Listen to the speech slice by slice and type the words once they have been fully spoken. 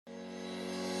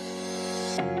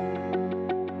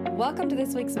Welcome to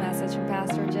this week's message from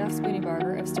Pastor Jeff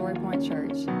Spooneybarger of Storypoint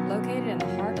Church, located in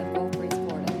the heart of Gulf Breeze,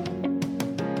 Florida.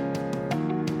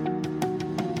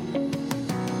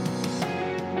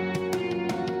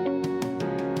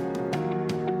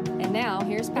 And now,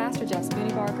 here's Pastor Jeff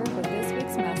Spooneybarger with this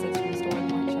week's message from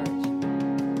Storypoint Church.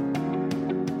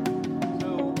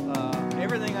 So,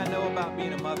 everything I know about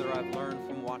being a mother, I've learned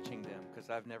from watching them, because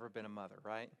I've never been a mother,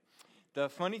 right? The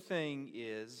funny thing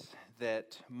is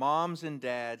that moms and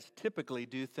dads typically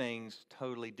do things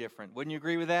totally different. Wouldn't you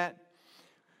agree with that?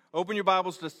 Open your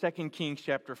Bibles to 2 Kings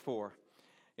chapter 4.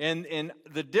 And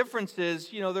the difference is,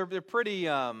 they're pretty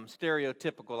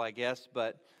stereotypical, I guess,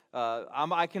 but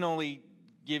I can only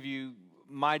give you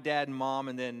my dad and mom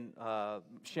and then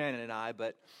Shannon and I,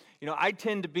 but I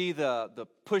tend to be the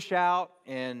push out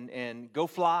and go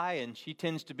fly, and she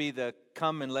tends to be the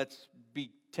come and let's be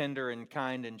tender and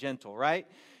kind and gentle, right?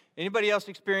 Anybody else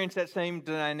experience that same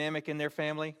dynamic in their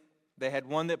family? They had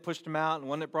one that pushed them out and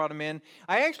one that brought them in.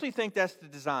 I actually think that's the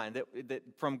design that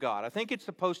from God. I think it's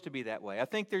supposed to be that way. I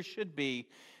think there should be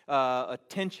a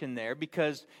tension there,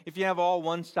 because if you have all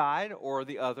one side or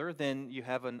the other, then you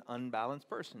have an unbalanced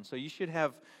person. So you should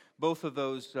have both of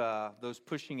those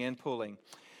pushing and pulling.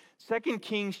 2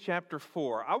 Kings chapter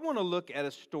 4. I want to look at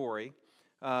a story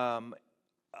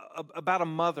about a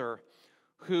mother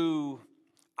who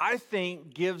I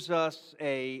think gives us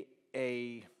a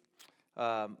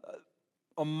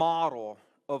model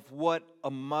of what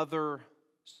a mother's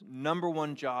number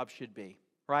one job should be,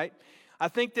 right? I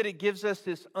think that it gives us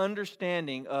this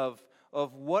understanding of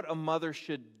what a mother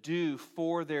should do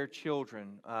for their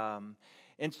children.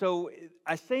 And so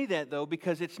I say that, though,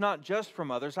 because it's not just for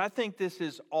mothers. I think this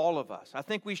is all of us. I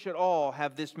think we should all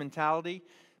have this mentality,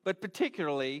 but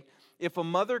particularly if a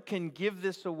mother can give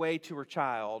this away to her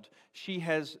child, she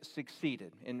has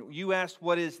succeeded. And you ask,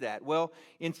 what is that? Well,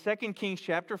 in 2 Kings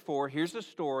chapter 4, here's a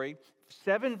story,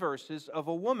 7 verses of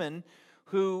a woman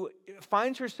who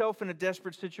finds herself in a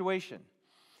desperate situation.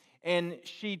 And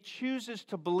she chooses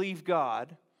to believe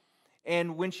God.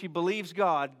 And when she believes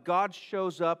God, God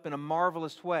shows up in a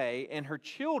marvelous way. And her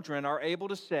children are able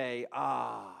to say,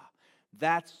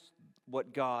 that's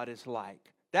what God is like.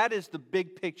 That is the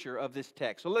big picture of this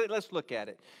text. So let's look at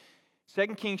it.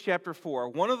 2 Kings chapter 4.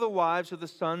 One of the wives of the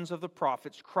sons of the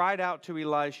prophets cried out to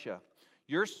Elisha,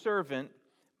 "Your servant,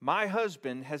 my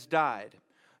husband, has died.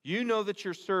 You know that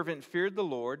your servant feared the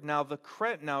Lord. Now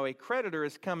a creditor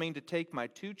is coming to take my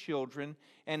 2 children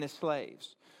and his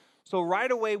slaves." So right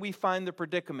away we find the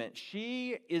predicament.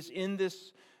 She is in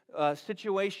this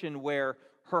situation where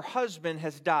her husband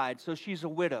has died, so she's a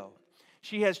widow.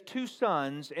 She has 2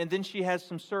 sons, and then she has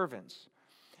some servants.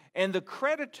 And the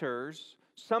creditors,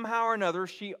 somehow or another,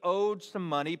 she owed some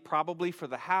money, probably for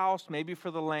the house, maybe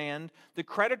for the land. The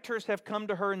creditors have come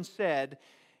to her and said,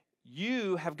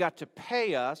 "You have got to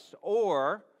pay us,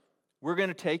 or we're going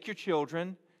to take your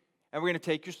children, and we're going to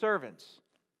take your servants."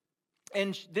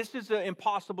 And this is an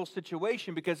impossible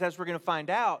situation, because as we're going to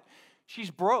find out, she's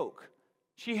broke.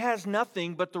 She has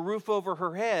nothing but the roof over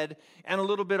her head and a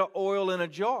little bit of oil in a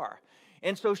jar.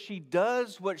 And so she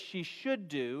does what she should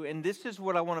do, and this is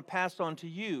what I want to pass on to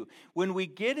you. When we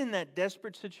get in that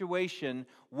desperate situation,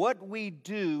 what we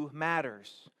do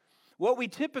matters. What we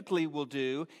typically will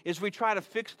do is we try to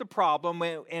fix the problem,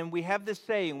 and we have this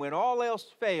saying, when all else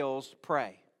fails,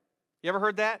 pray. You ever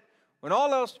heard that? When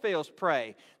all else fails,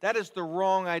 pray. That is the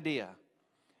wrong idea.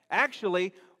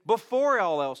 Actually, before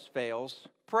all else fails,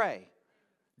 pray.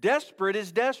 Desperate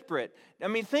is desperate. I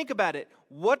mean, think about it.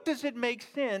 What does it make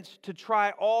sense to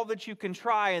try all that you can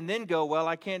try and then go, well,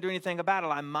 I can't do anything about it.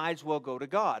 I might as well go to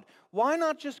God. Why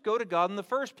not just go to God in the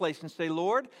first place and say,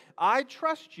 Lord, I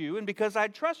trust you, and because I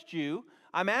trust you,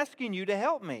 I'm asking you to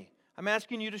help me. I'm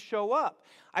asking you to show up.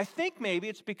 I think maybe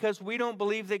it's because we don't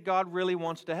believe that God really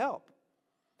wants to help.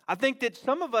 I think that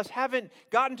some of us haven't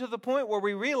gotten to the point where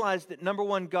we realize that, number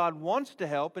one, God wants to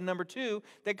help, and number two,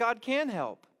 that God can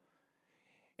help.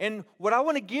 And what I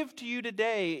want to give to you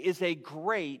today is a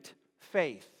great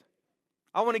faith.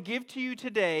 I want to give to you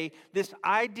today this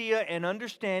idea and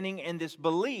understanding and this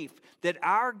belief that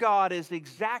our God is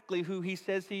exactly who He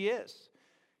says He is.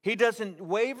 He doesn't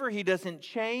waver, He doesn't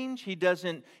change, He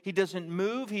doesn't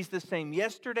move. He's the same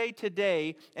yesterday,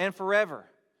 today, and forever.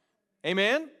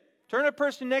 Amen? Turn to the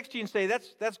person next to you and say,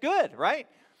 that's good, right?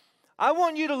 I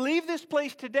want you to leave this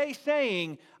place today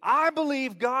saying, I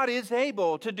believe God is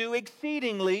able to do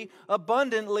exceedingly,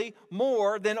 abundantly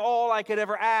more than all I could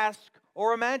ever ask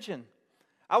or imagine.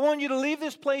 I want you to leave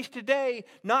this place today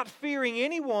not fearing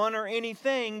anyone or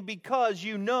anything, because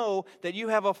you know that you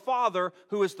have a Father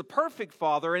who is the perfect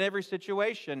Father in every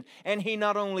situation. And He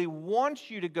not only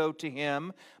wants you to go to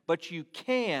Him, but you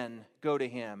can go to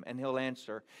Him and He'll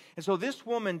answer. And so this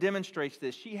woman demonstrates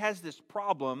this. She has this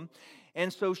problem,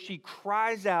 and so she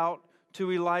cries out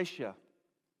to Elisha.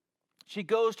 She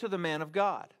goes to the man of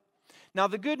God. Now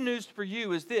the good news for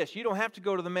you is this: you don't have to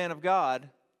go to the man of God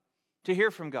to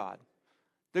hear from God.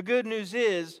 The good news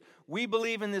is we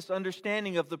believe in this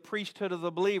understanding of the priesthood of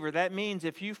the believer. That means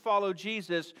if you follow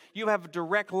Jesus, you have a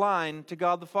direct line to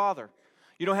God the Father.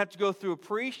 You don't have to go through a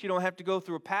priest. You don't have to go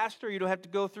through a pastor. You don't have to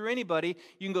go through anybody.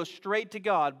 You can go straight to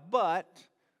God. But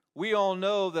we all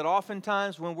know that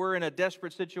oftentimes when we're in a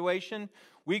desperate situation,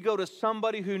 we go to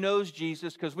somebody who knows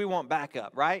Jesus because we want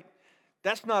backup, right?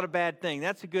 That's not a bad thing.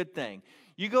 That's a good thing.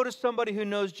 You go to somebody who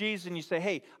knows Jesus and you say,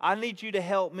 hey, I need you to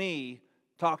help me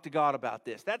talk to God about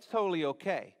this. That's totally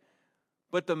okay.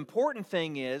 But the important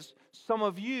thing is, some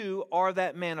of you are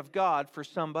that man of God for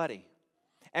somebody.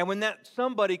 And when that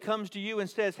somebody comes to you and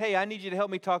says, hey, I need you to help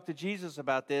me talk to Jesus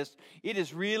about this, it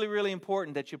is really, really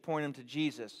important that you point them to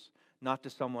Jesus, not to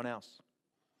someone else.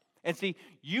 And see,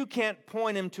 you can't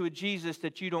point them to a Jesus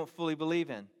that you don't fully believe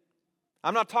in.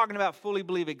 I'm not talking about fully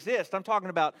believe exists. I'm talking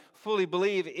about fully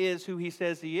believe is who He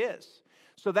says He is.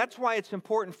 So that's why it's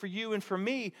important for you and for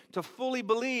me to fully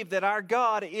believe that our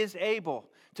God is able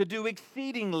to do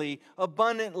exceedingly,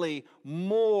 abundantly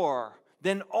more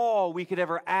than all we could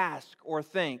ever ask or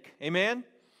think. Amen?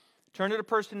 Turn to the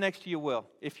person next to you,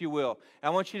 if you will. I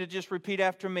want you to just repeat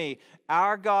after me.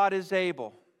 Our God is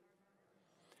able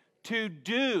to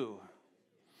do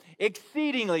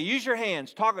exceedingly. Use your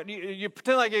hands. Talk. You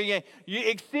pretend like you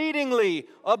exceedingly,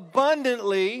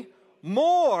 abundantly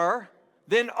more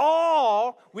than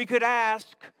all we could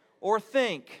ask or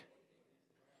think,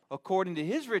 according to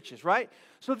His riches, right?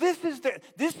 So this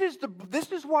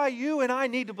is why you and I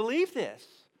need to believe this.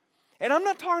 And I'm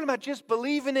not talking about just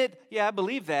believing it. Yeah, I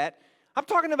believe that. I'm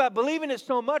talking about believing it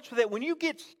so much that when you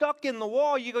get stuck in the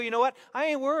wall, you go, you know what? I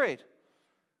ain't worried.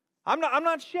 I'm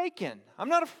not shaken. I'm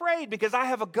not afraid, because I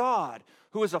have a God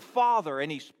who is a Father,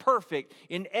 and He's perfect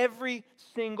in every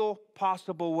single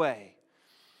possible way.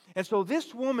 And so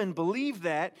this woman believed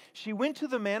that. She went to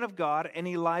the man of God, and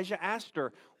Elijah asked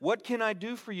her, what can I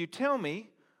do for you? Tell me,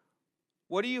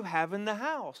 what do you have in the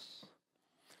house?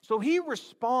 So he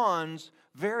responds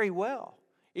very well.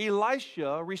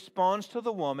 Elisha responds to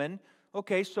the woman,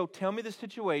 okay, so tell me the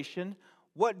situation.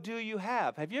 What do you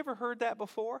have? Have you ever heard that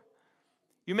before?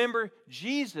 You remember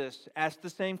Jesus asked the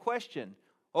same question.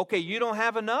 Okay, you don't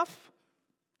have enough?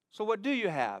 So what do you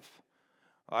have?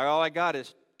 All I got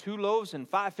is 2 loaves and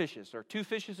 5 fishes, or 2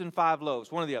 fishes and 5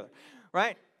 loaves, one or the other,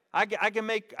 right? I can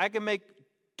make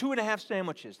 2.5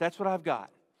 sandwiches. That's what I've got.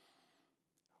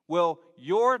 Well,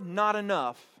 your not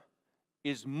enough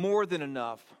is more than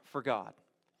enough for God.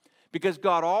 Because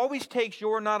God always takes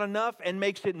your not enough and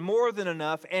makes it more than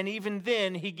enough, and even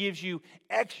then He gives you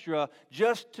extra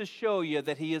just to show you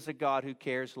that He is a God who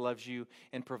cares, loves you,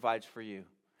 and provides for you.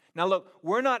 Now look,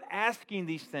 we're not asking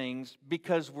these things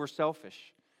because we're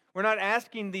selfish. We're not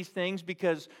asking these things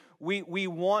because we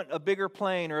want a bigger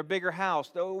plane or a bigger house.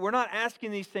 We're not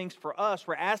asking these things for us.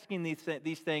 We're asking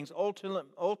these things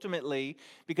ultimately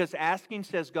because asking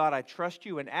says, God, I trust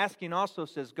you. And asking also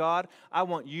says, God, I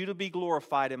want you to be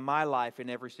glorified in my life in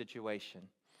every situation.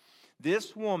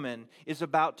 This woman is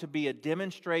about to be a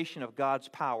demonstration of God's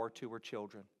power to her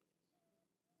children.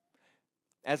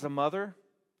 As a mother,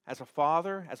 as a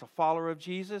father, as a follower of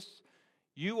Jesus,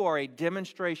 you are a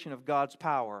demonstration of God's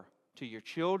power to your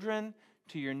children,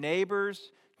 to your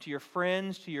neighbors, to your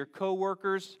friends, to your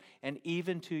coworkers, and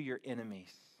even to your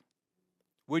enemies.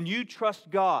 When you trust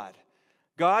God,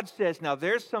 God says, now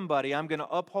there's somebody I'm going to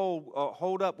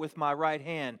hold up with my right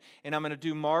hand, and I'm going to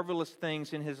do marvelous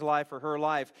things in his life or her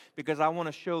life because I want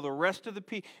to show the rest of the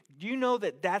people. Do you know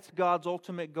that that's God's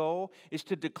ultimate goal, is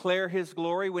to declare His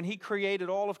glory? When He created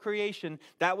all of creation,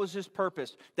 that was His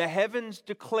purpose. The heavens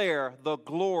declare the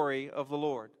glory of the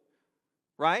Lord,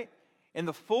 right? In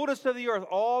the fullness of the earth,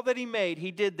 all that He made,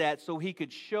 He did that so He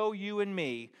could show you and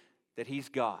me that He's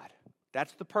God.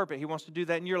 That's the purpose. He wants to do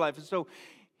that in your life. And so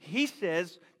He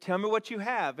says, tell me what you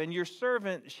have. And your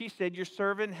servant, she said, your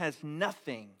servant has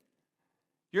nothing.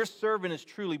 Your servant is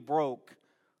truly broke.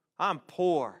 I'm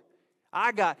poor.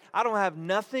 I don't have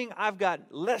nothing. I've got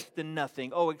less than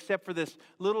nothing. Oh, except for this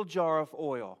little jar of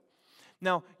oil.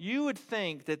 Now, you would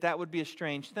think that that would be a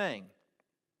strange thing.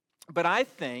 But I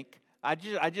think I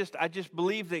just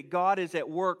believe that God is at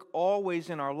work always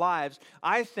in our lives.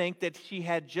 I think that she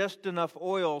had just enough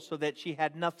oil so that she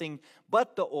had nothing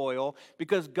but the oil,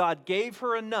 because God gave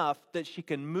her enough that she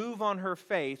can move on her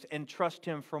faith and trust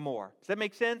Him for more. Does that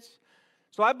make sense?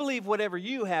 So I believe whatever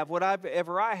you have,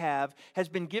 whatever I have, has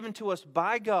been given to us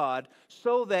by God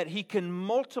so that He can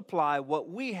multiply what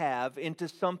we have into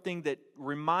something that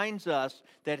reminds us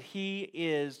that He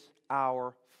is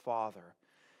our Father.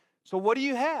 So what do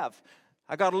you have?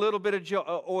 I got a little bit of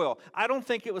oil. I don't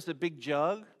think it was a big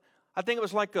jug. I think it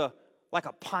was like a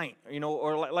pint,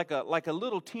 or like a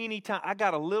little teeny tiny. I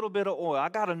got a little bit of oil. I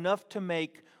got enough to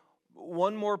make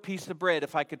one more piece of bread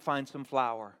if I could find some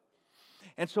flour.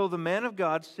 And so the man of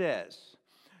God says,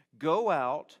 go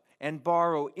out and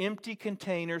borrow empty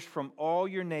containers from all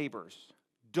your neighbors.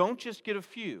 Don't just get a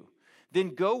few.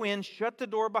 Then go in, shut the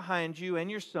door behind you and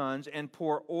your sons, and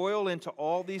pour oil into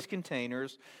all these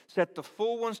containers. Set the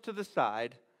full ones to the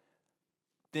side.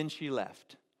 Then she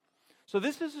left. So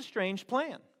this is a strange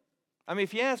plan. I mean,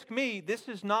 if you ask me, this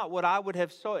is not what I would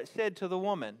have said to the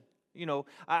woman.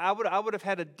 I would have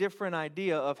had a different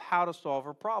idea of how to solve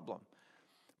her problem.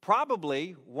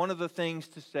 Probably one of the things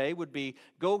to say would be,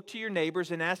 go to your neighbors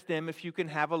and ask them if you can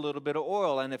have a little bit of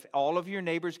oil. And if all of your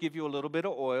neighbors give you a little bit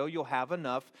of oil, you'll have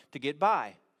enough to get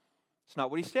by. It's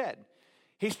not what he said.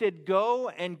 He said, go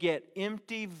and get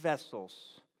empty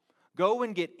vessels. Go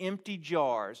and get empty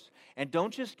jars. And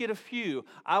don't just get a few.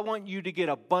 I want you to get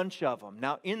a bunch of them.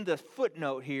 Now, in the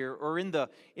footnote here, or in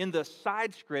the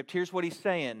side script, here's what he's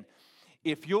saying.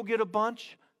 If you'll get a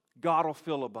bunch, God will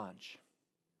fill a bunch.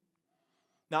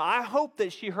 Now, I hope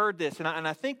that she heard this, and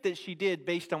I think that she did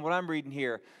based on what I'm reading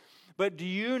here. But do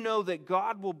you know that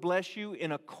God will bless you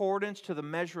in accordance to the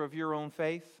measure of your own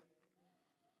faith?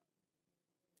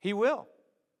 He will.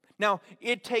 Now,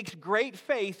 it takes great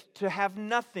faith to have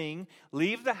nothing,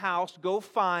 leave the house, go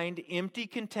find empty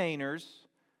containers,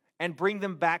 and bring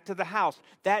them back to the house.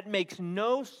 That makes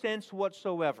no sense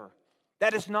whatsoever.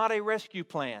 That is not a rescue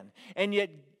plan. And yet,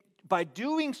 by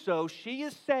doing so, she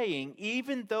is saying,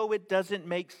 even though it doesn't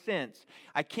make sense,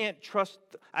 I can't trace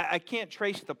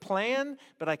the plan,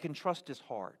 but I can trust His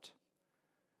heart.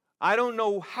 I don't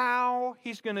know how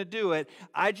He's going to do it.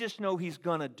 I just know He's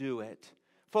going to do it.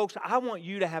 Folks, I want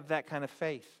you to have that kind of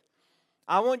faith.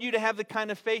 I want you to have the kind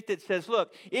of faith that says,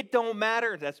 look, it don't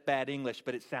matter. That's bad English,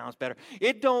 but it sounds better.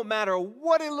 It don't matter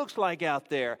what it looks like out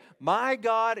there. My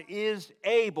God is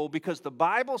able, because the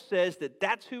Bible says that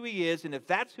that's who He is. And if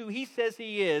that's who He says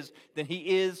He is, then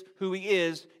He is who He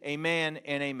is. Amen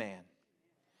and amen.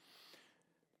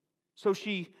 So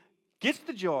she gets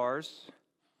the jars.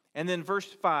 And then verse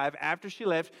 5, after she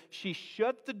left, she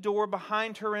shut the door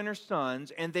behind her and her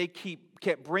sons, and they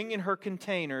kept bringing her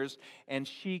containers, and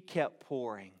she kept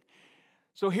pouring.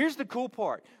 So here's the cool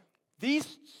part.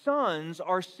 These sons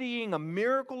are seeing a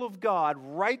miracle of God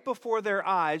right before their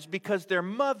eyes because their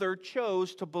mother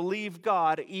chose to believe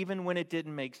God even when it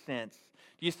didn't make sense.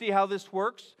 Do you see how this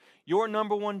works? Your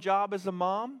number one job as a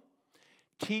mom?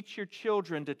 Teach your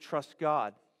children to trust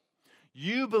God.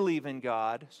 You believe in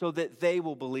God so that they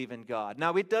will believe in God.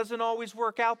 Now, it doesn't always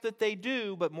work out that they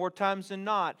do, but more times than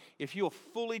not, if you'll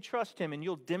fully trust Him and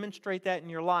you'll demonstrate that in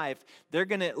your life, they're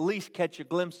going to at least catch a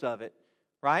glimpse of it,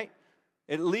 right?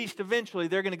 At least eventually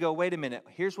they're going to go, wait a minute,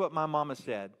 here's what my mama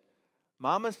said.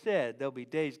 Mama said there'll be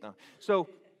days now. So,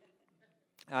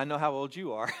 I know how old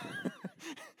you are.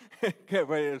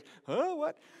 Huh,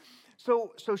 what?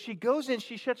 So she goes in,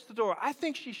 she shuts the door. I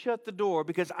think she shut the door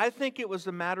because I think it was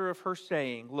a matter of her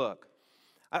saying, look,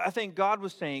 I think God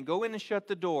was saying, go in and shut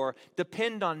the door.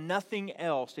 Depend on nothing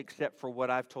else except for what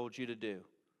I've told you to do.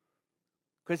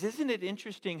 Because isn't it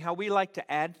interesting how we like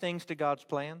to add things to God's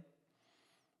plan?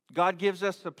 God gives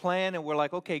us a plan and we're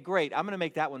like, okay, great, I'm going to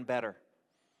make that one better.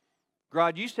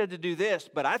 God, you said to do this,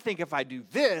 but I think if I do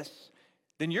this,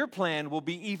 then your plan will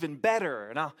be even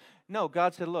better. No,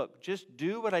 God said, look, just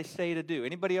do what I say to do.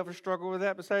 Anybody ever struggle with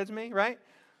that besides me, right?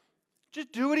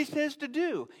 Just do what He says to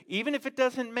do. Even if it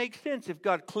doesn't make sense, if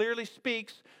God clearly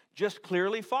speaks, just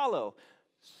clearly follow.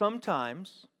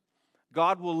 Sometimes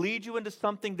God will lead you into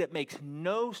something that makes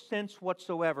no sense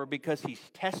whatsoever because He's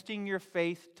testing your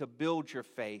faith to build your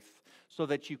faith so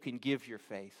that you can give your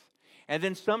faith. And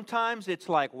then sometimes it's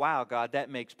like, wow, God, that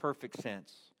makes perfect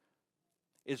sense.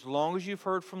 As long as you've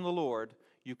heard from the Lord,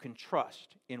 you can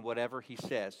trust in whatever He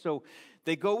says. So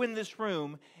they go in this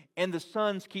room, and the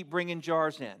sons keep bringing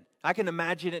jars in. I can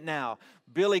imagine it now.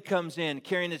 Billy comes in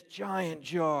carrying this giant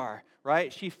jar,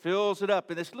 right? She fills it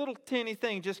up, and this little teeny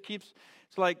thing just keeps,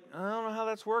 it's like, I don't know how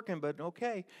that's working, but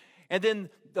okay. And then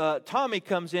Tommy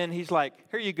comes in. He's like,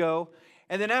 here you go.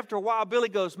 And then after a while, Billy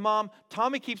goes, Mom,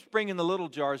 Tommy keeps bringing the little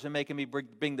jars and making me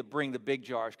bring the big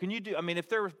jars. Can you do, I mean, if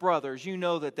there was brothers, you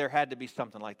know that there had to be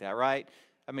something like that, right?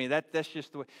 I mean, that's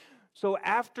just the way. So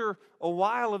after a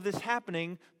while of this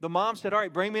happening, the mom said, all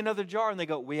right, bring me another jar. And they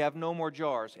go, we have no more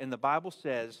jars. And the Bible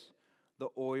says the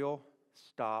oil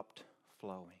stopped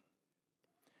flowing.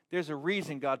 There's a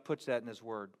reason God puts that in His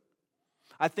Word.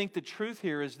 I think the truth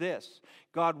here is this.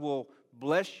 God will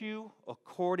bless you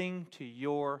according to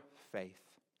your faith.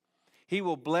 He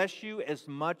will bless you as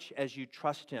much as you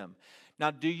trust Him.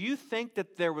 Now, do you think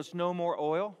that there was no more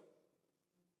oil?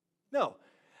 No.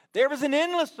 There was an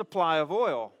endless supply of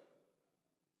oil.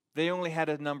 They only had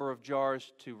a number of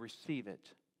jars to receive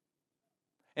it.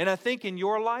 And I think in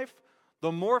your life,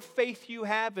 the more faith you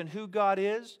have in who God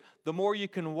is, the more you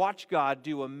can watch God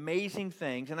do amazing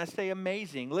things. And I say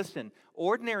amazing, listen,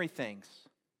 ordinary things.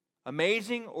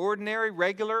 Amazing, ordinary,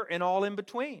 regular, and all in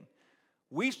between.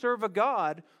 We serve a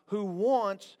God who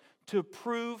wants to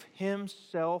prove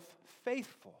Himself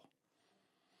faithful.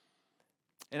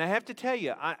 And I have to tell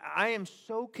you, I am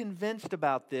so convinced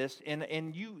about this, and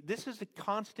this is a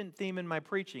constant theme in my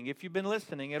preaching. If you've been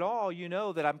listening at all, you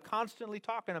know that I'm constantly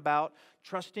talking about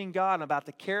trusting God and about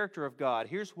the character of God.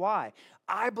 Here's why.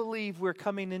 I believe we're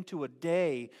coming into a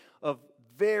day of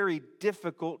very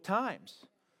difficult times.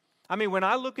 I mean, when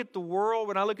I look at the world,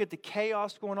 when I look at the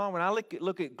chaos going on, when I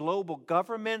look at global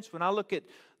governments, when I look at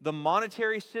the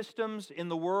monetary systems in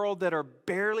the world that are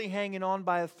barely hanging on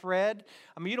by a thread,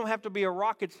 I mean, you don't have to be a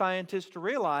rocket scientist to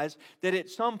realize that at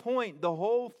some point the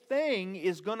whole thing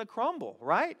is going to crumble,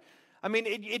 right? I mean,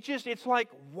 it's like,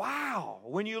 wow,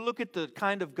 when you look at the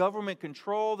kind of government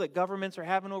control that governments are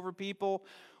having over people.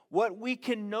 What we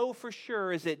can know for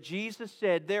sure is that Jesus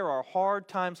said there are hard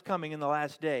times coming in the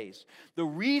last days. The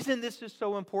reason this is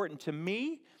so important to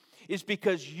me is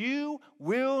because you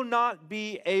will not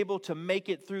be able to make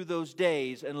it through those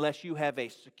days unless you have a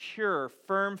secure,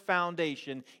 firm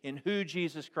foundation in who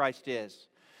Jesus Christ is.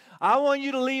 I want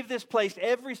you to leave this place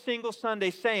every single Sunday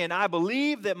saying, I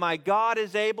believe that my God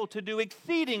is able to do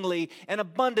exceedingly and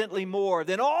abundantly more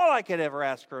than all I could ever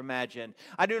ask or imagine.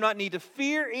 I do not need to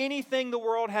fear anything the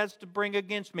world has to bring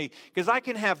against me, because I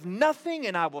can have nothing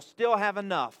and I will still have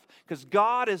enough, because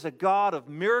God is a God of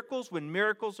miracles when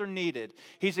miracles are needed.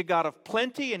 He's a God of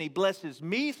plenty, and He blesses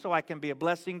me so I can be a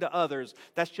blessing to others.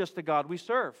 That's just the God we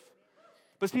serve.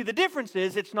 But see, the difference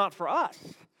is it's not for us.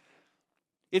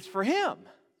 It's for Him.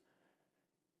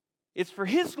 It's for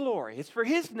His glory. It's for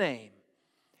His name.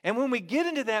 And when we get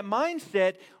into that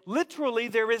mindset, literally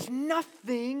there is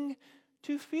nothing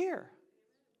to fear.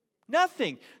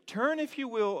 Nothing. Turn, if you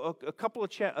will, a couple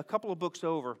of books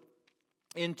over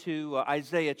into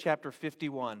Isaiah chapter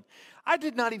 51. I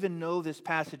did not even know this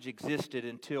passage existed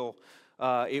until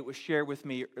it was shared with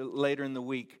me later in the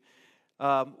week.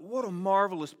 What a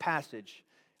marvelous passage.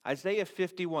 Isaiah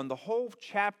 51. The whole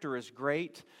chapter is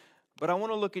great. But I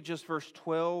want to look at just verse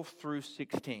 12 through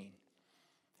 16.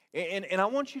 And I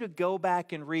want you to go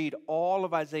back and read all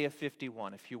of Isaiah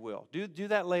 51, if you will. Do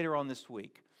that later on this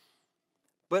week.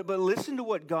 But listen to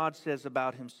what God says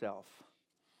about Himself.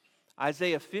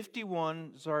 Isaiah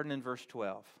 51, starting in verse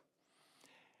 12.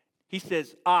 He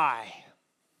says, I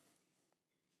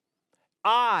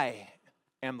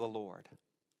am the Lord.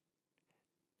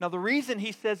 Now, the reason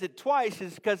He says it twice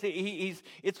is because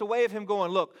it's a way of Him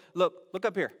going, look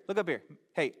up here, look up here.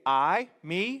 Hey, I,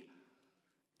 me,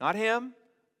 not him,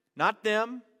 not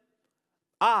them,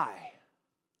 I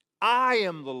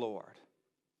am the Lord.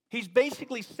 He's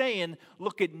basically saying,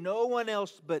 look at no one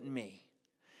else but me.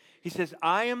 He says,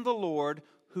 I am the Lord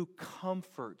who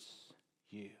comforts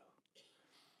you.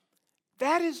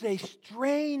 That is a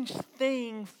strange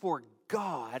thing for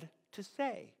God to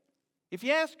say. If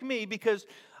you ask me, because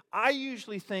I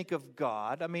usually think of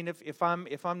God, I mean, if I'm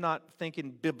not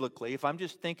thinking biblically, if I'm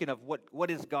just thinking of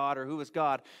what is God or who is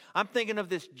God, I'm thinking of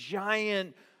this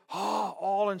giant,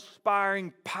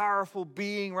 all-inspiring, powerful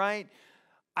being, right?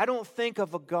 I don't think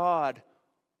of a God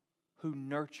who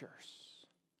nurtures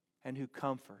and who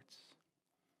comforts.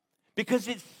 Because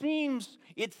it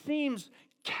seems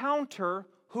counter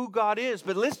who God is.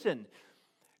 But listen,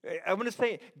 I'm going to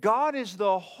say, God is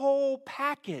the whole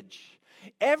package.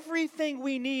 Everything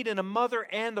we need in a mother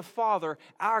and a father,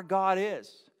 our God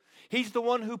is. He's the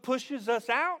one who pushes us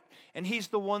out, and He's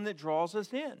the one that draws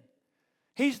us in.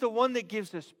 He's the one that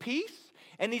gives us peace,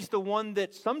 and He's the one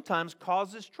that sometimes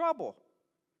causes trouble.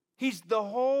 He's the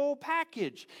whole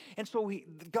package. And so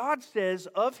God says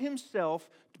of Himself,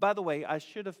 by the way, I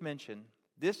should have mentioned,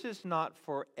 this is not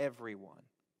for everyone.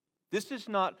 This is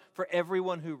not for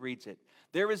everyone who reads it.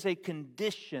 There is a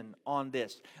condition on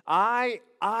this. I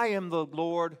am the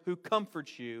Lord who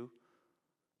comforts you,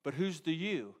 but who's the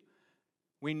you?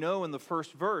 We know in the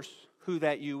first verse who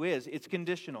that you is. It's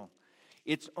conditional.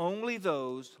 It's only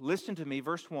those, listen to me,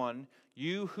 verse 1,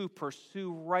 you who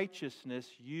pursue righteousness,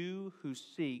 you who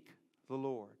seek the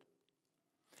Lord.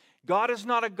 God is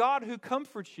not a God who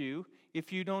comforts you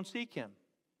if you don't seek Him.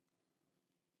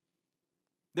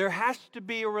 There has to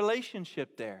be a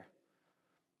relationship there.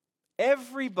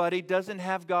 Everybody doesn't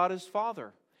have God as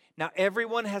Father. Now,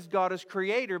 everyone has God as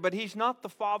Creator, but He's not the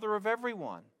Father of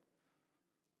everyone.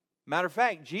 Matter of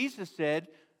fact, Jesus said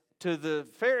to the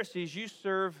Pharisees, you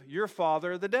serve your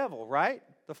father, the devil, right?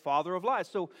 The father of lies.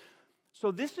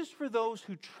 So this is for those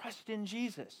who trust in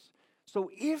Jesus. So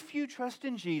if you trust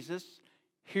in Jesus,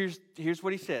 here's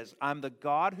what He says. I'm the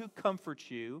God who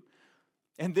comforts you.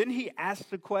 And then He asks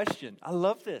the question. I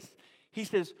love this. He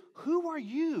says, who are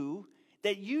you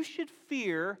that you should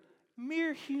fear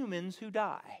mere humans who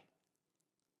die?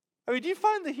 I mean, do you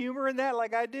find the humor in that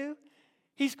like I do?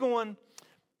 He's going,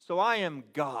 so I am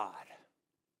God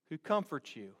who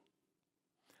comforts you.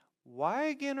 Why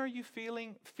again are you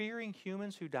fearing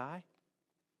humans who die?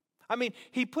 I mean,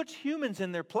 He puts humans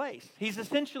in their place. He's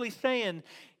essentially saying,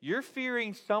 you're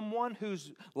fearing someone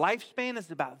whose lifespan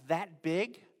is about that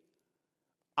big?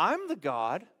 I'm the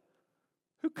God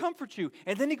who comforts you.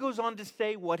 And then He goes on to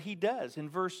say what He does in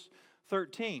verse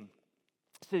 13.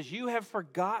 It says, you have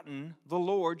forgotten the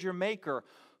Lord your Maker,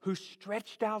 who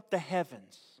stretched out the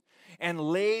heavens and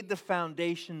laid the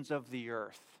foundations of the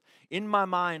earth. In my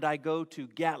mind, I go to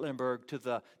Gatlinburg to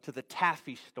the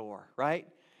taffy store, right?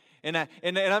 And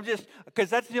I'm just, because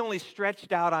that's the only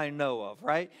stretched out I know of,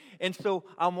 right? And so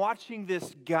I'm watching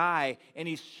this guy, and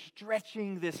he's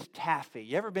stretching this taffy.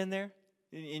 You ever been there?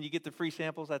 And you get the free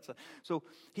samples? So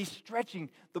he's stretching.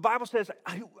 The Bible says,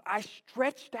 I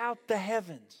stretched out the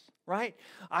heavens, right?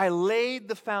 I laid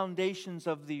the foundations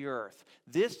of the earth.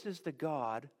 This is the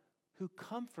God who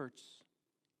comforts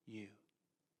you.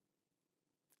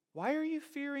 Why are you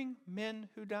fearing men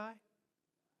who die?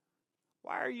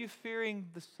 Why are you fearing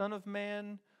the Son of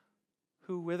Man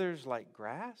who withers like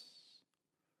grass?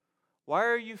 Why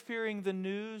are you fearing the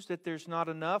news that there's not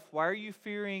enough? Why are you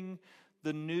fearing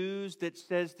the news that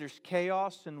says there's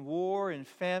chaos and war and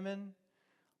famine?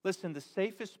 Listen, the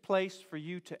safest place for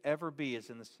you to ever be is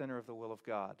in the center of the will of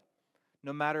God.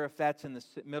 No matter if that's in the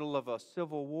middle of a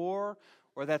civil war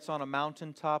or that's on a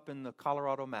mountaintop in the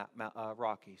Colorado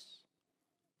Rockies.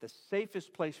 The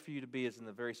safest place for you to be is in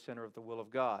the very center of the will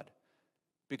of God,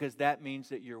 because that means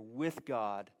that you're with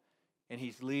God and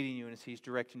He's leading you and He's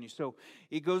directing you. So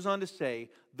it goes on to say,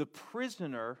 the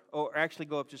prisoner, or actually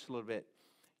go up just a little bit,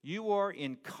 you are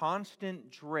in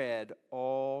constant dread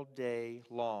all day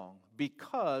long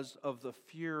because of the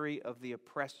fury of the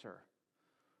oppressor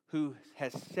who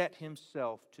has set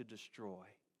himself to destroy.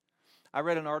 I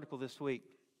read an article this week.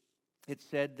 It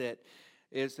said that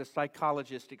is a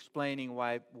psychologist explaining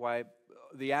why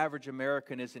the average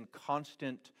American is in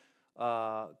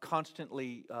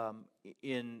constantly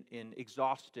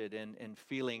exhausted and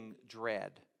feeling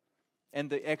dread. And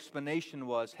the explanation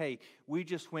was, hey, we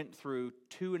just went through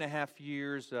 2.5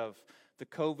 years of the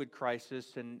COVID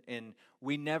crisis, and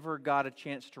we never got a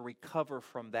chance to recover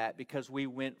from that because we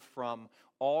went from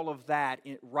all of that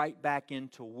right back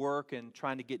into work and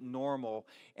trying to get normal,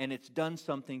 and it's done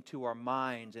something to our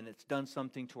minds, and it's done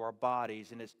something to our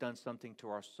bodies, and it's done something to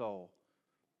our soul.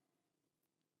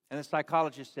 And the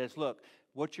psychologist says, look,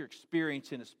 what you're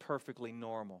experiencing is perfectly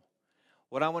normal.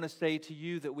 What I want to say to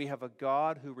you that we have a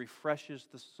God who refreshes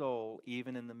the soul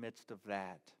even in the midst of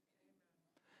that.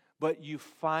 But you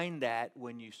find that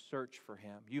when you search for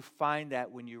Him. You find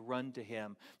that when you run to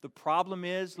Him. The problem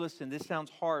is, listen, this sounds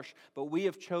harsh, but we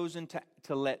have chosen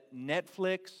to let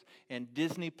Netflix and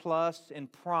Disney Plus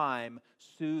and Prime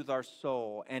soothe our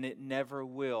soul, and it never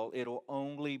will. It'll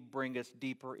only bring us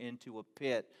deeper into a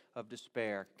pit of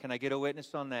despair. Can I get a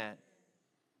witness on that?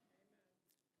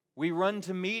 We run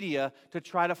to media to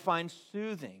try to find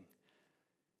soothing.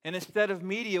 And instead of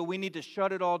media, we need to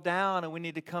shut it all down, and we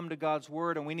need to come to God's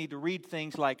Word, and we need to read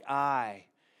things like, I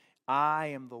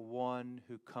am the one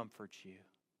who comforts you.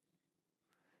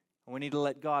 And we need to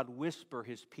let God whisper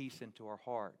His peace into our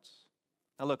hearts.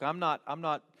 Now look, I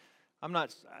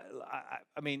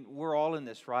mean, we're all in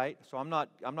this, right? So I'm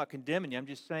not condemning you. I'm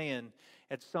just saying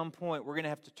at some point we're going to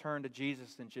have to turn to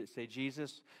Jesus and say,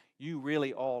 Jesus, you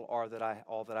really all that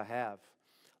I have.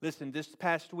 Listen, this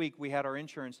past week we had our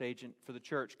insurance agent for the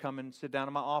church come and sit down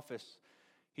in my office.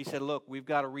 He said, look, we've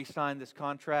got to re-sign this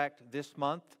contract this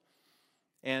month.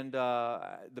 And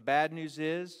the bad news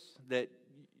is that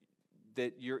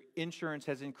that your insurance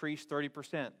has increased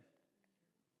 30%.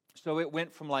 So it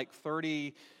went from like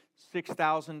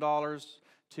 $36,000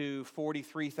 to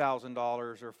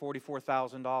 $43,000 or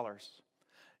 $44,000.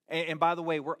 And by the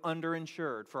way, we're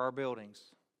underinsured for our buildings.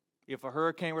 If a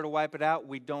hurricane were to wipe it out,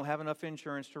 we don't have enough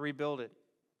insurance to rebuild it.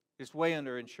 It's way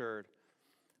underinsured.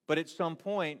 But at some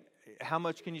point, how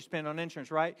much can you spend on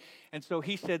insurance, right? And so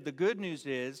he said the good news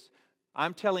is,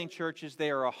 I'm telling churches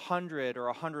they are 100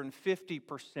 or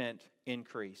 150%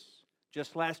 increase.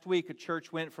 Just last week, a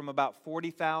church went from about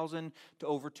 40,000 to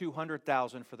over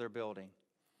 200,000 for their building.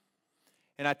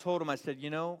 And I told him, I said,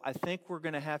 I think we're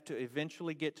going to have to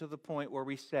eventually get to the point where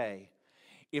we say,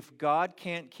 if God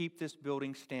can't keep this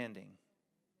building standing,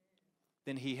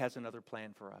 then He has another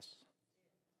plan for us.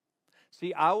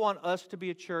 See, I want us to be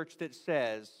a church that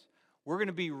says, we're going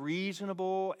to be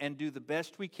reasonable and do the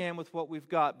best we can with what we've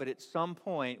got, but at some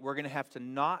point, we're going to have to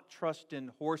not trust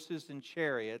in horses and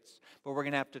chariots, but we're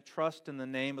going to have to trust in the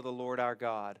name of the Lord our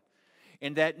God.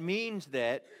 And that means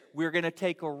that we're going to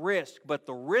take a risk, but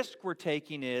the risk we're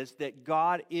taking is that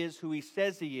God is who He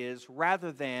says He is,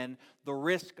 rather than the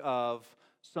risk of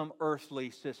some earthly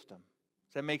system.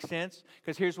 Does that make sense?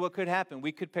 Because here's what could happen.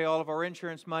 We could pay all of our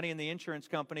insurance money, and the insurance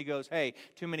company goes, hey,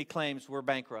 too many claims, we're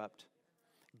bankrupt.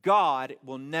 God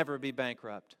will never be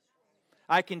bankrupt.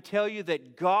 I can tell you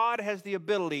that God has the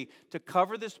ability to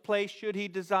cover this place should He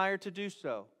desire to do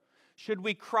so. Should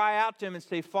we cry out to Him and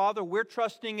say, Father, we're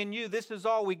trusting in You. This is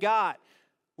all we got.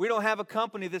 We don't have a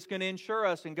company that's going to insure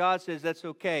us. And God says, that's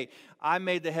okay. I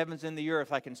made the heavens and the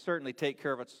earth. I can certainly take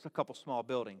care of a couple small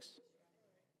buildings.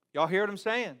 Y'all hear what I'm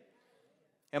saying?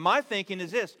 And my thinking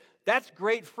is this. That's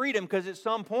great freedom, because at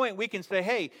some point we can say,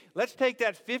 hey, let's take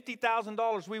that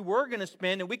 $50,000 we were going to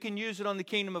spend and we can use it on the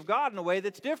kingdom of God in a way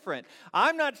that's different.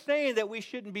 I'm not saying that we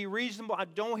shouldn't be reasonable. I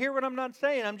don't hear what I'm not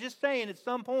saying. I'm just saying at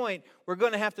some point we're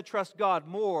going to have to trust God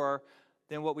more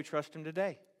than what we trust Him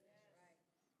today.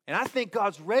 And I think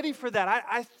God's ready for that.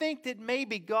 I think that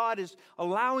maybe God is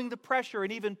allowing the pressure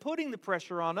and even putting the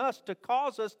pressure on us to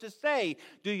cause us to say,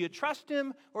 do you trust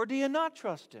Him or do you not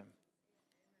trust Him?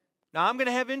 Now, I'm going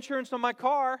to have insurance on my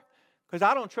car because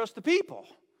I don't trust the people.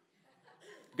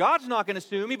 God's not going to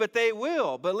sue me, but they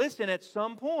will. But listen, at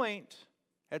some point,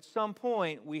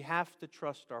 we have to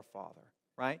trust our Father,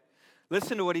 right?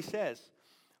 Listen to what He says.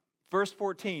 Verse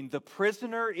 14, the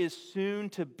prisoner is soon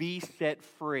to be set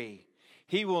free.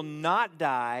 He will not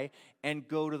die and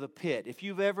go to the pit. If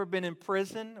you've ever been in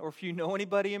prison, or if you know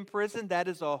anybody in prison, that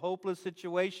is a hopeless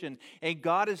situation. And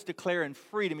God is declaring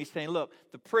freedom. He's saying, look,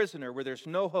 the prisoner where there's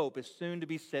no hope is soon to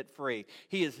be set free.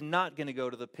 He is not going to go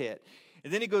to the pit.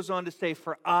 And then He goes on to say,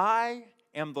 for I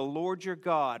am the Lord your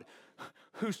God,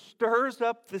 who stirs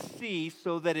up the sea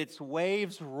so that its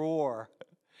waves roar.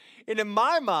 And in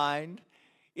my mind,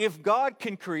 if God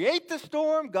can create the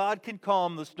storm, God can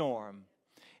calm the storm.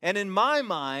 And in my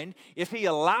mind, if He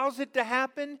allows it to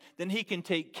happen, then He can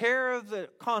take care of the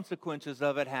consequences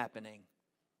of it happening.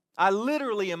 I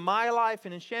literally, in my life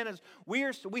and in Shannon's, we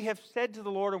have said to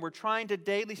the Lord, and we're trying to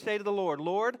daily say to the Lord,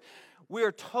 Lord, we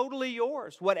are totally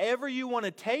Yours. Whatever You want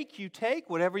to take, You take.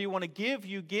 Whatever You want to give,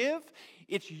 You give.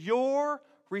 It's Your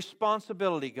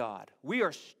responsibility, God. We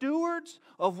are stewards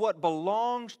of what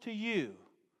belongs to You.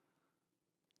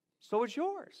 So it's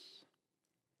Yours.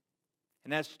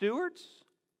 And as stewards,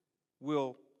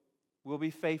 we'll be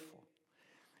faithful.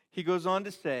 He goes on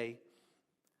to say,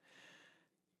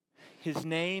 His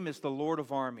name is the Lord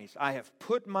of armies. I have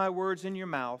put my words in your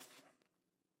mouth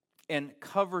and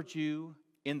covered you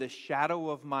in the shadow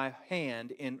of my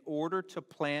hand in order to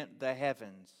plant the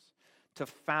heavens, to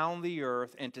found the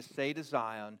earth, and to say to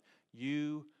Zion,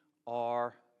 you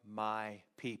are my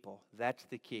people. That's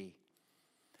the key.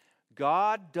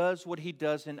 God does what He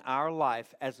does in our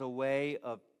life as a way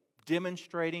of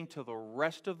demonstrating to the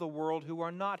rest of the world who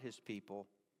are not His people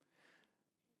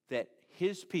that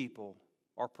His people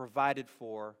are provided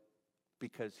for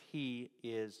because He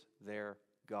is their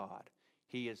God.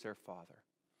 He is their Father.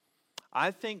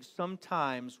 I think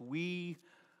sometimes we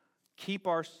keep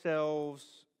ourselves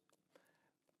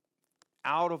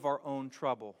out of our own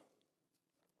trouble.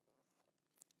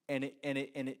 And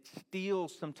it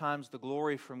steals sometimes the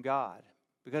glory from God.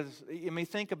 Because,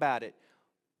 think about it.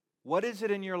 What is it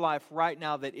in your life right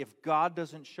now that if God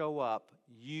doesn't show up,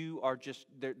 you are just,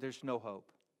 there's no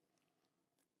hope?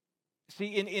 See,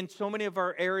 in so many of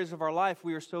our areas of our life,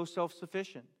 we are so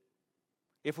self-sufficient.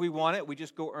 If we want it, we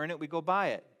just go earn it, we go buy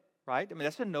it, right?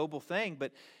 That's a noble thing,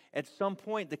 but at some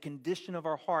point, the condition of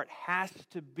our heart has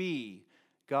to be,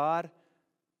 God,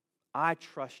 I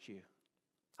trust You.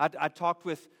 I talked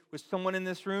with someone in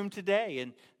this room today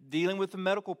and dealing with a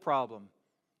medical problem.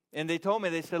 And they told me,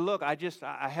 they said, look, I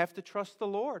have to trust the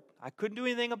Lord. I couldn't do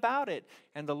anything about it.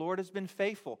 And the Lord has been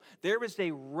faithful. There is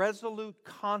a resolute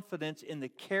confidence in the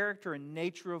character and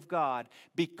nature of God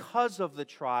because of the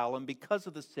trial and because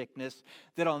of the sickness,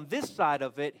 that on this side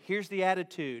of it, here's the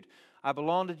attitude. I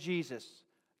belong to Jesus.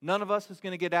 None of us is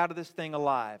going to get out of this thing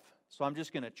alive. So I'm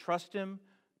just going to trust Him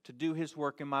to do His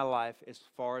work in my life as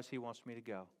far as He wants me to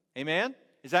go. Amen?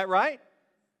 Is that right?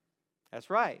 That's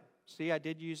right. See, I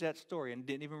did use that story and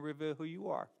didn't even reveal who you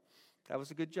are. That was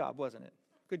a good job, wasn't it?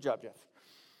 Good job, Jeff.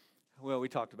 Well, we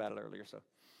talked about it earlier.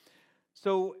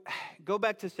 So go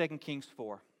back to 2 Kings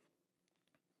 4.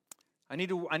 I need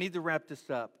to wrap this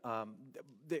up.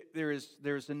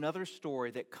 There's another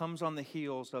story that comes on the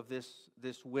heels of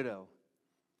this widow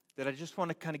that I just want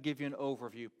to kind of give you an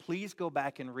overview. Please go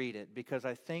back and read it, because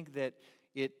I think that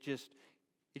it just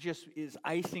is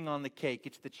icing on the cake.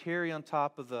 It's the cherry on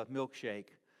top of the milkshake.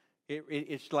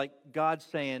 It's like God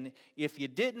saying, if you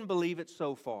didn't believe it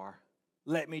so far,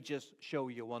 let me just show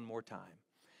you one more time.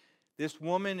 This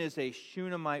woman is a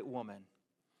Shunammite woman,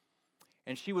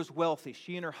 and she was wealthy.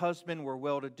 She and her husband were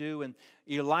well-to-do, and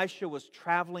Elisha was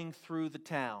traveling through the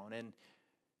town, and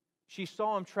she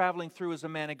saw him traveling through as a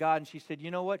man of God, and she said, you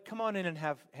know what, come on in and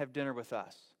have dinner with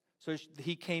us. So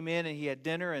he came in and he had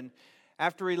dinner, and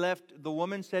after he left, the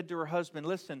woman said to her husband,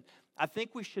 listen, I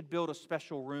think we should build a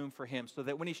special room for him so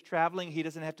that when he's traveling, he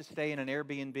doesn't have to stay in an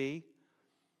Airbnb.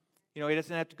 You know, he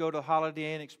doesn't have to go to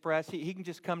Holiday Inn Express. He can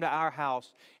just come to our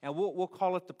house, and we'll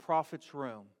call it the prophet's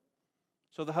room.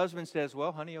 So the husband says,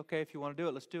 well, honey, okay, if you want to do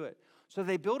it, let's do it. So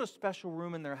they build a special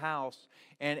room in their house,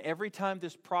 and every time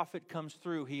this prophet comes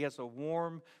through, he has a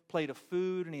warm plate of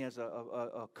food, and he has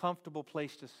a comfortable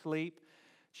place to sleep.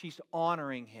 She's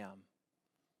honoring him.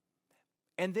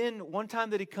 And then one time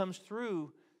that he comes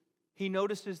through, he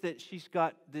notices that she's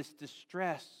got this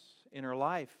distress in her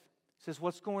life. He says,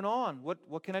 what's going on?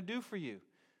 What can I do for you?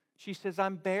 She says,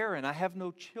 I'm barren. I have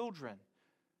no children.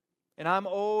 And I'm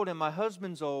old, and my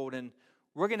husband's old, and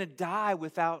we're going to die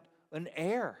without an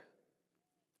heir,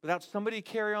 without somebody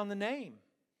to carry on the name.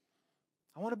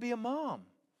 I want to be a mom.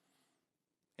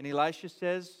 And Elisha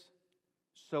says,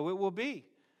 so it will be.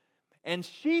 And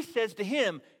she says to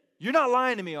him, you're not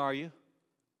lying to me, are you?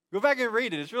 Go back and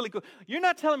read it. It's really cool. You're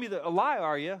not telling me a lie,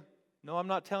 are you? No, I'm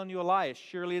not telling you a lie. As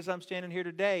surely as I'm standing here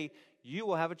today, you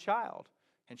will have a child.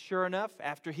 And sure enough,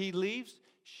 after he leaves,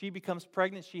 she becomes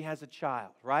pregnant. She has a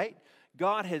child, right?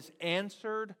 God has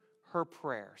answered her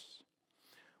prayers.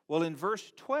 Well, in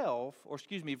verse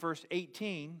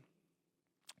 18,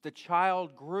 the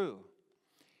child grew.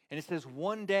 And it says,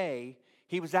 one day,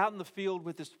 he was out in the field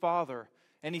with his father,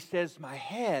 and he says, my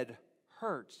head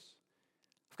hurts.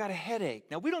 I've got a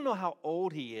headache. Now, we don't know how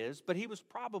old he is, but he was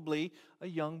probably a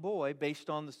young boy based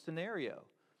on the scenario.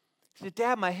 He said,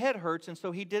 Dad, my head hurts, and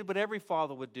so he did what every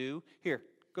father would do. Here,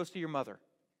 go see your mother,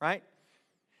 right?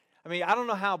 I mean, I don't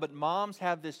know how, but moms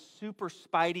have this super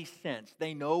spidey sense.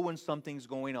 They know when something's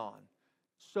going on.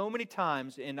 So many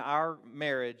times in our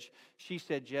marriage, she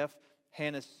said, Jeff,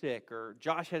 Hannah's sick, or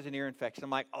Josh has an ear infection. I'm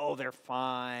like, oh, they're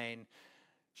fine.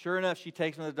 Sure enough, she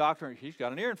takes him to the doctor, and he's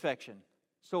got an ear infection.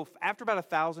 So after about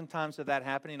 1,000 times of that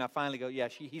happening, I finally go, yeah,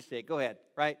 he's sick. Go ahead,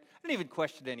 right? I don't even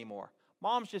question it anymore.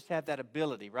 Moms just have that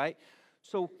ability, right?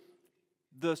 So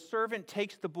the servant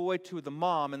takes the boy to the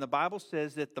mom, and the Bible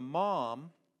says that the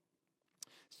mom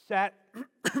sat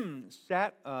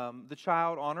the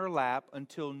child on her lap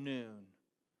until noon.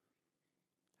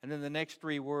 And then the next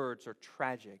three words are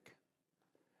tragic.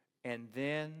 And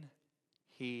then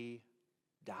he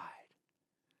died.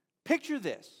 Picture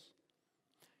this.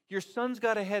 Your son's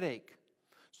got a headache.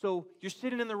 So you're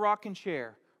sitting in the rocking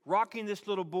chair, rocking this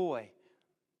little boy.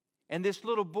 And this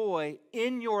little boy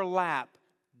in your lap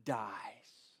dies.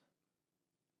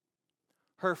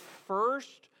 Her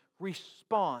first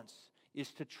response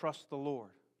is to trust the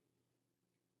Lord.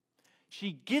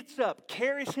 She gets up,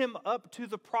 carries him up to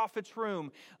the prophet's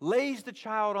room, lays the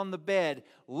child on the bed,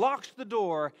 locks the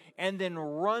door, and then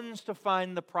runs to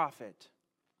find the prophet.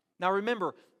 Now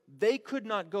remember, they could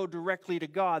not go directly to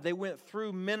God. They went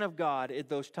through men of God at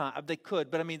those times. They could,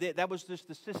 but I mean, that was just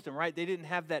the system, right? They didn't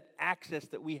have that access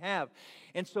that we have.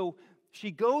 And so she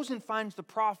goes and finds the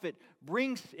prophet,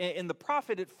 and the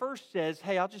prophet at first says,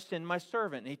 hey, I'll just send my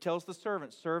servant. And he tells the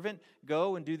servant,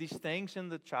 go and do these things in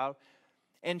the child.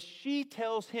 And she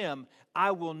tells him,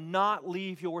 I will not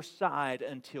leave your side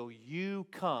until you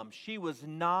come. She was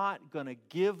not going to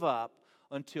give up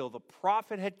until the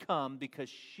prophet had come, because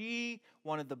she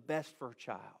wanted the best for her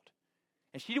child.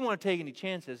 And she didn't want to take any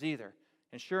chances either.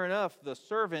 And sure enough, the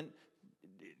servant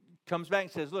comes back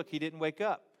and says, look, he didn't wake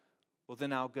up. Well,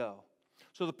 then I'll go.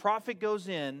 So the prophet goes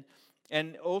in,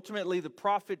 And ultimately, the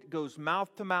prophet goes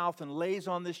mouth to mouth and lays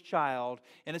on this child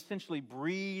and essentially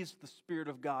breathes the Spirit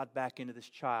of God back into this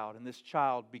child. And this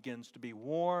child begins to be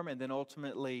warm, and then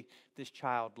ultimately, this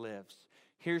child lives.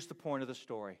 Here's the point of the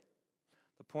story.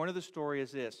 The point of the story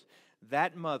is this: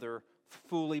 that mother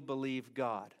fully believed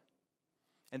God.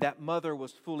 And that mother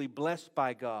was fully blessed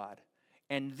by God.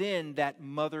 And then that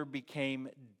mother became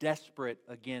desperate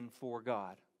again for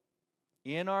God.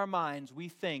 In our minds, we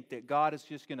think that God is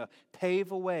just going to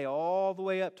pave a way all the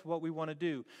way up to what we want to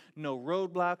do. No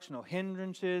roadblocks, no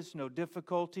hindrances, no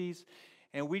difficulties.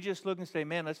 And we just look and say,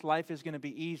 man, this life is going to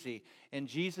be easy. And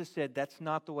Jesus said that's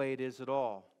not the way it is at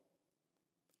all.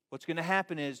 What's going to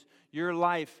happen is your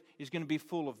life is going to be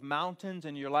full of mountains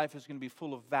and your life is going to be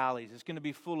full of valleys. It's going to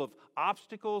be full of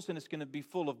obstacles and it's going to be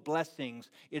full of blessings.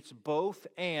 It's both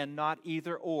and, not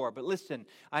either or. But listen,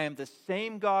 I am the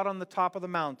same God on the top of the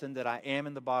mountain that I am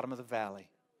in the bottom of the valley.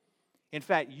 In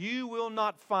fact, you will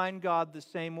not find God the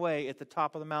same way at the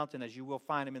top of the mountain as you will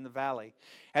find Him in the valley.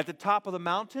 At the top of the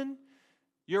mountain,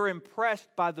 you're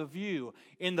impressed by the view.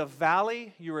 In the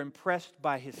valley, you're impressed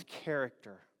by His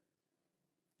character.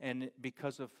 And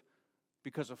because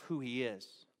of who He is.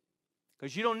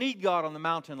 Because you don't need God on the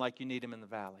mountain like you need Him in the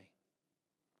valley.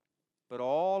 But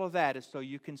all of that is so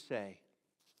you can say,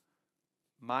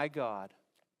 my God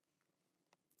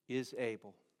is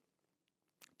able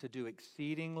to do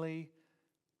exceedingly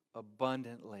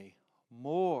abundantly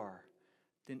more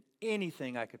than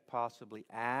anything I could possibly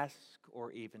ask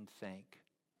or even think.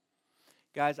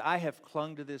 Guys, I have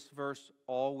clung to this verse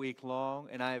all week long,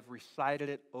 and I have recited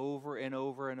it over and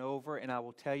over and over, and I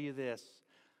will tell you this: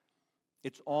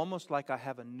 it's almost like I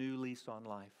have a new lease on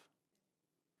life.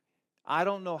 I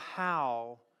don't know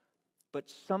how, but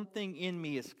something in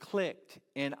me is clicked,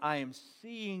 and I am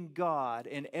seeing God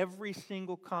in every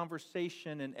single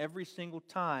conversation and every single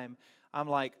time. I'm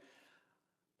like,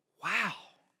 wow,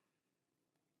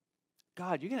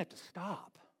 God, you're going to have to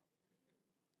stop.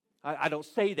 I don't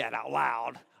say that out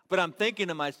loud, but I'm thinking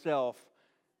to myself,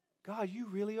 God, you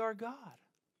really are God.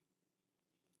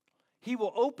 He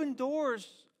will open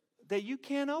doors that you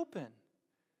can't open.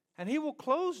 And He will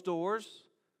close doors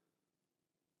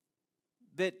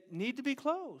that need to be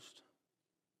closed.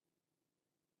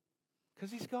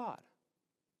 Because He's God.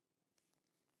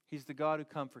 He's the God who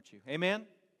comforts you. Amen?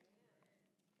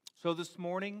 So this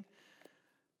morning,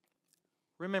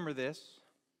 remember this: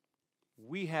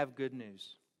 we have good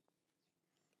news.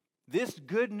 This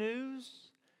good news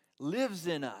lives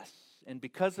in us. And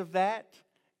because of that,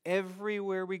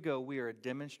 everywhere we go, we are a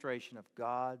demonstration of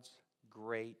God's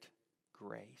great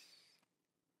grace.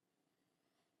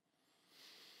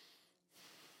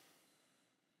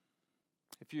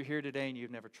 If you're here today and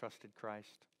you've never trusted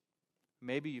Christ,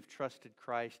 maybe you've trusted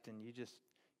Christ and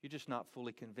you're just not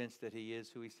fully convinced that He is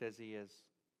who He says He is.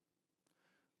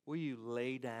 Will you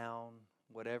lay down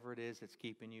whatever it is that's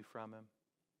keeping you from Him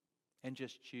and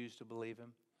just choose to believe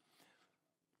Him?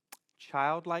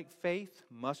 Childlike faith,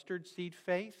 mustard seed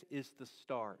faith, is the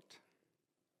start.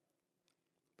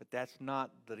 But that's not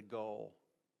the goal.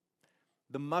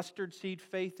 The mustard seed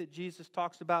faith that Jesus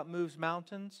talks about moves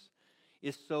mountains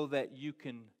is so that you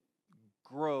can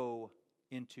grow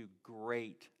into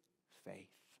great faith.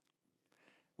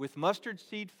 With mustard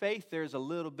seed faith, there's a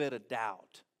little bit of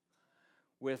doubt.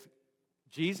 With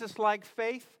Jesus-like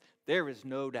faith, there is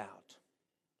no doubt.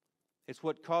 It's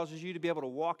what causes you to be able to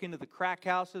walk into the crack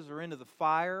houses or into the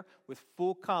fire with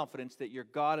full confidence that your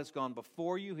God has gone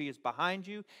before you, He is behind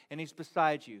you, and He's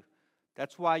beside you.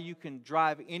 That's why you can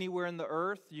drive anywhere in the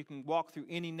earth, you can walk through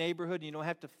any neighborhood, and you don't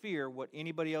have to fear what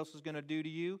anybody else is going to do to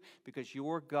you, because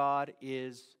your God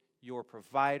is your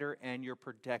provider and your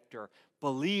protector.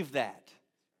 Believe that.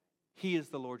 He is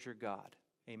the Lord your God.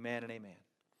 Amen and amen.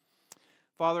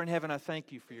 Father in heaven, I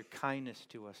thank You for Your kindness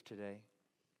to us today.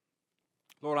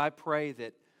 Lord, I pray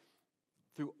that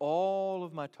through all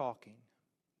of my talking,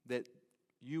 that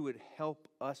You would help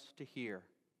us to hear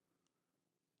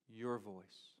Your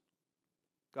voice.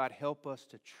 God, help us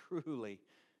to truly,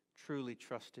 truly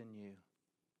trust in You.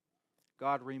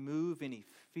 God, remove any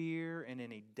fear and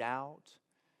any doubt.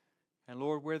 And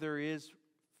Lord, where there is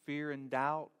fear and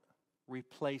doubt,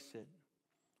 replace it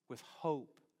with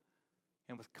hope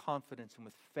and with confidence and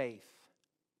with faith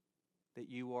that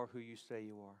You are who You say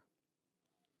You are.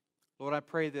 Lord, I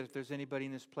pray that if there's anybody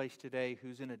in this place today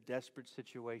who's in a desperate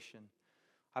situation,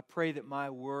 I pray that my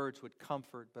words would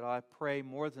comfort, but I pray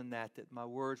more than that, that my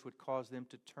words would cause them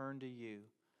to turn to You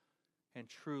and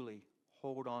truly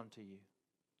hold on to You.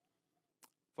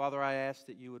 Father, I ask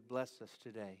that You would bless us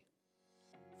today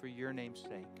for Your name's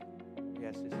sake.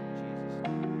 Yes, it's in